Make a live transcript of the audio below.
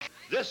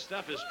This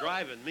stuff is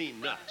driving me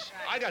nuts.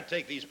 I got to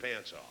take these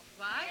pants off.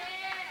 What?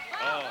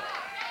 Oh.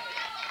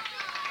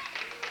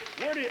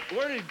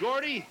 Where did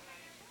Gordy?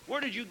 Where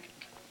did you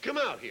come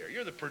out here?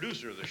 You're the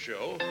producer of the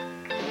show.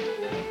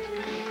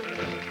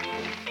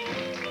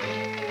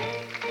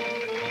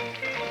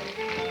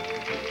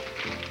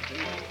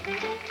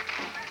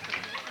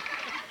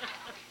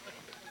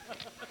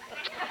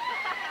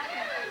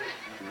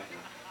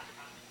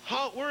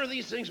 Where have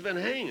these things been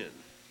hanging?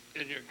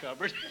 In your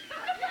cupboard.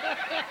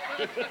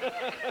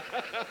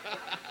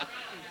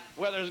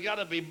 Well, there's got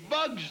to be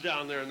bugs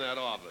down there in that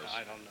office.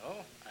 I don't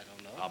know.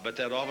 I'll bet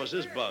that office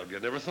is bugged. I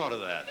never thought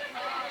of that.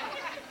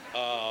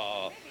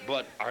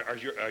 But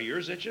are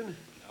yours itching?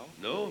 No.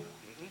 No?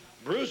 Mm-hmm.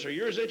 Bruce, are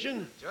yours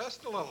itching?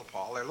 Just a little,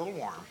 Paul. They're a little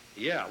warm.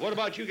 Yeah. What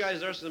about you guys,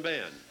 the rest of the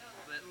band?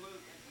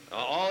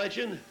 All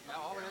itching? Yeah,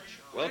 all itch.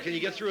 Well, can you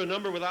get through a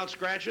number without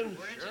scratching?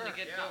 We're itching to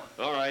get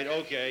going. All right,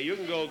 okay. You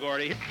can go,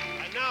 Gordy.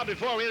 And now,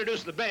 before we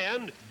introduce the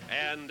band,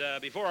 and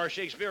before our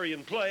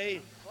Shakespearean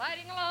play,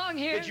 Gliding along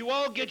here. did you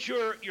all get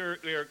your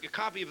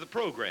copy of the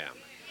program?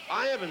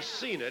 I haven't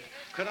seen it.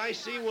 Could I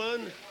see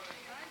one?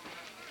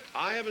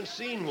 I haven't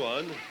seen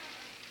one.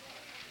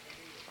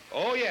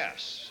 Oh,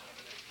 yes.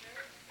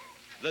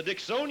 The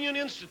Dixonian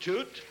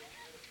Institute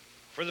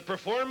for the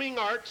Performing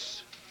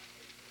Arts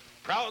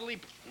proudly...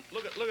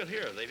 Look at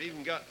here. They've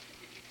even got...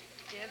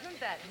 Isn't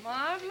that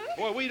marvelous?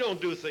 Boy, we don't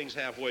do things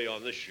halfway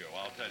on this show,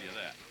 I'll tell you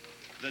that.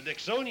 The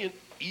Dixonian...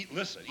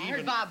 Listen, I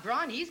heard Bob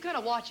Braun. He's going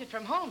to watch it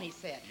from home, he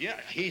said. Yeah,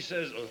 he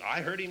says,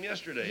 I heard him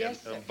yesterday.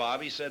 Yes, and sir.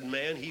 Bobby said,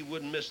 man, he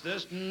wouldn't miss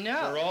this. No.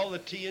 For all the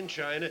tea in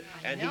China.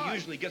 And he know it.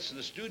 usually gets to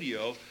the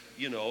studio,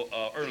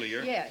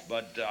 earlier. Yes.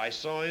 But I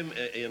saw him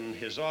in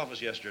his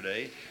office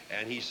yesterday,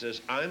 and he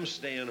says, I'm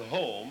staying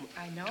home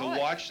to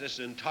watch this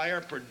entire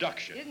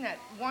production. Isn't that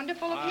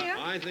wonderful of him?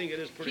 I think it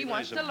is pretty He nice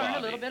wants to of learn Bobby.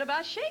 a little bit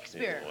about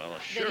Shakespeare. Yeah, well,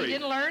 sure that he he-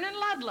 didn't learn in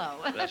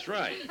Ludlow. That's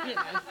right.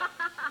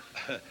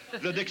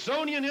 The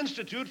Dixonian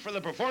Institute for the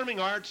Performing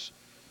Arts.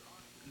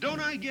 Don't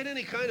I get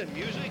any kind of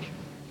music?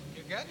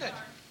 You're getting it.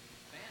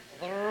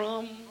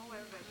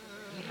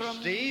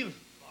 Steve?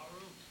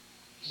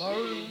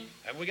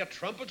 Have we got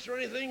trumpets or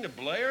anything to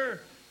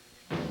blare?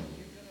 We're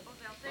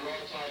all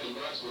tied in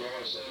knots with all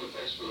our sound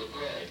effects for the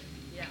play.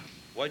 Yeah.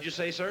 What'd you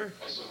say, sir?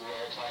 I said we're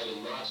all tied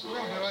in knots with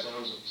all our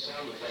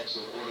sound effects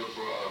in order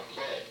for our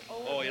play.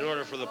 Oh, in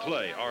order for the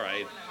play. All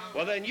right.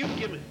 Well, then you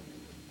give me...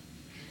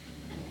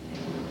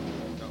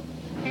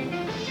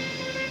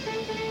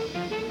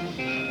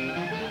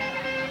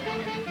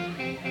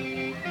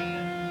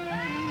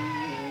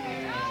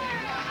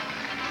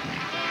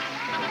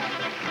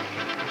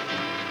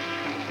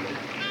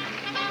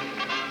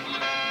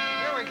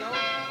 There we go.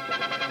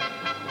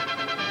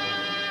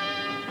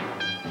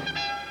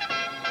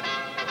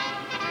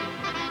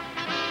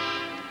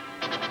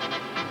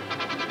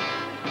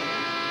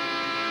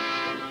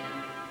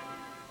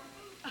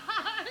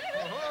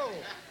 Oh,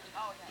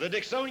 The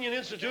Dixonian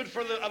Institute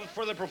for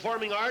the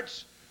Performing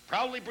Arts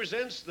proudly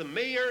presents the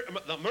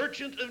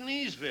Merchant of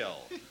Kneesville.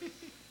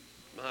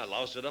 I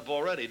loused it up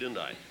already, didn't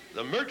I?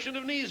 The Merchant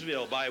of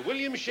Kneesville by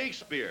William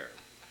Shakespeare.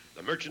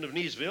 The Merchant of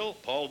Kneesville,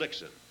 Paul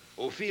Dixon.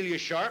 Ophelia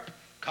Sharp,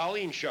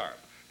 Colleen Sharp.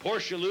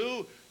 Portia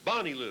Lou,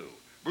 Bonnie Lou.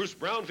 Bruce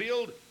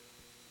Brownfield,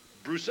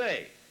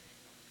 Brucey.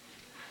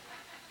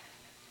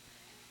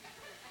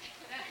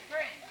 That's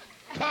French.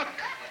 Puck,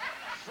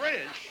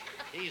 French.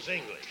 He's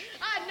English.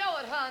 I know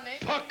it, honey.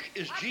 Puck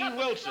is Gene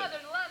Wilson.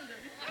 Southern London.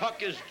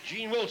 Puck is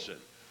Gene Wilson.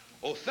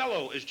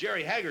 Othello is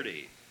Jerry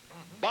Haggerty.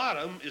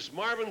 Bottom is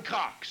Marvin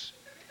Cox.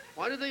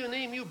 Why did they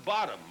name you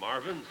Bottom,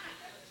 Marvin?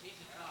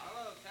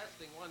 Hello,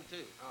 testing 1, 2.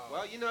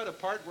 Well, you know the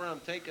part where I'm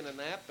taking a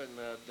nap and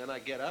then I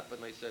get up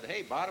and they said,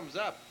 hey, bottom's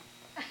up.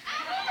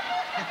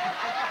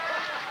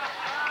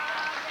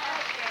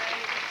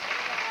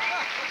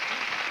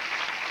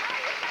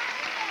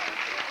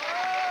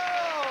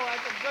 oh,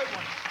 that's a good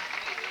one.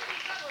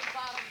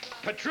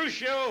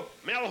 Petruchio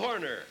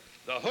Malhorner,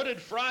 the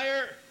Hooded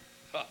Friar.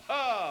 Ha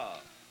ha!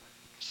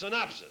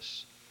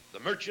 Synopsis. The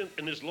merchant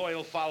and his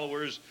loyal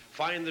followers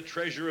find the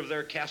treasure of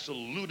their castle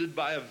looted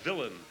by a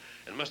villain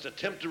and must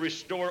attempt to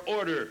restore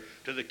order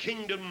to the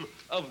kingdom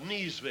of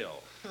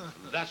Kneesville.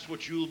 That's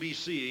what you'll be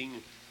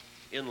seeing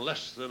in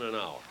less than an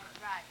hour.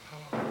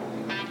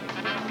 Right.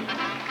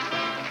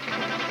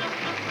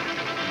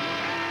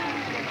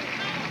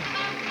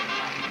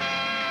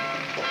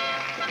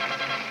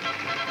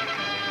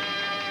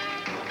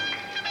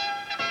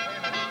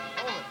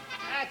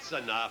 That's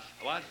enough.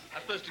 What?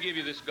 I'm supposed to give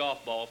you this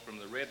golf ball from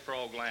the Red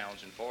Frog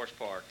Lounge in Forest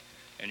Park,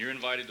 and you're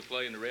invited to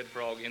play in the Red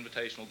Frog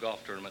Invitational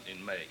Golf Tournament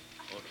in May.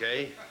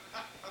 Okay.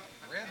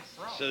 Red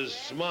frog. Says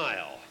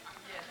smile.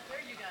 Yes, sir,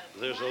 you got it.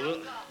 There's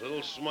a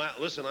little smile.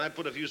 Listen, I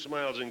put a few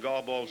smiles in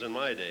golf balls in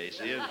my day,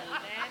 see it?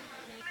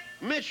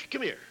 Mitch,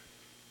 come here.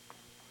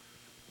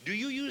 Do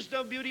you use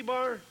Dove Beauty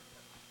Bar?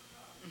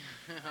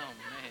 Oh,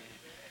 man.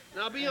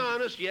 Now, be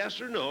honest,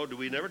 yes or no. Do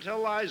we never tell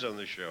lies on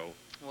the show?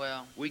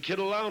 Well, We kid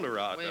around a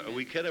lot. Wait a minute.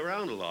 We kid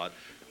around a lot.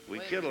 We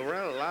Wait a kid minute.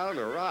 around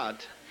a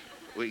lot.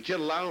 We kid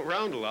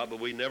around a lot, but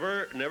we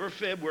never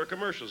fib where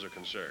commercials are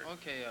concerned.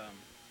 Okay,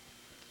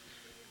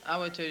 I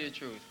will tell you the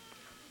truth.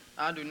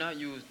 I do not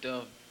use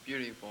Dove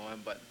Beauty for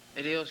it, but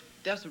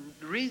that's the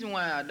reason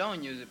why I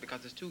don't use it,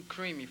 because it's too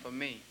creamy for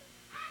me.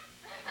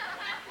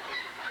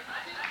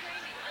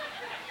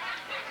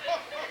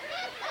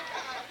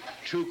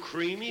 Too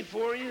creamy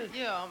for you?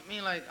 Yeah, I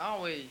mean, like,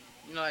 always,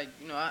 I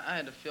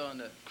had the feeling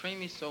that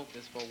creamy soap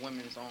is for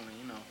women's only,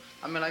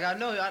 I mean, like, I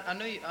know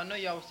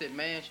you always said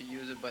man should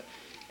use it, but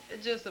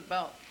it's just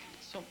about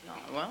soap.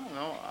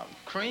 Well,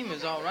 cream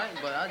is all right,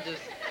 but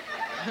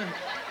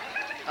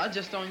I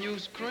just don't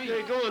use cream.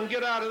 Okay, go and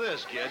get out of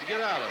this, kid.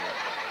 Get out of it.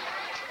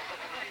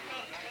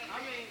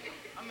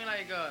 I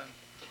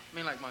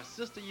mean, like my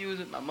sister use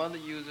it, my mother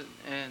use it,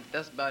 and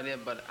that's about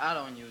it. But I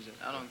don't use it.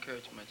 I don't care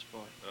too much for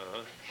it.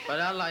 Uh-huh. But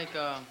I like.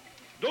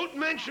 Don't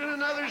mention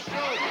another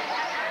soap.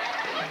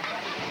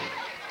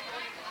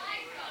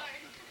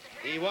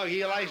 He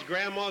likes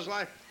Grandma's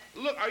life.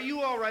 Look, are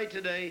you all right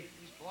today?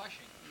 He's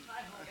blushing.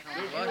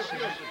 Blushing.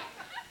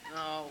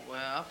 No,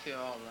 well, I feel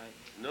all right.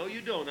 No,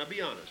 you don't. Now,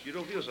 be honest. You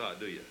don't feel so hot,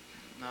 do you?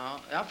 No,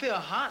 I feel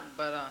hot,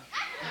 but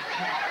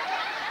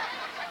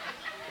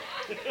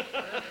that's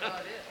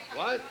about it.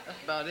 What?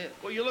 That's about it.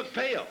 Well, you look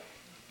pale.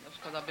 That's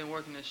because I've been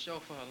working this show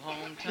for a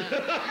long time.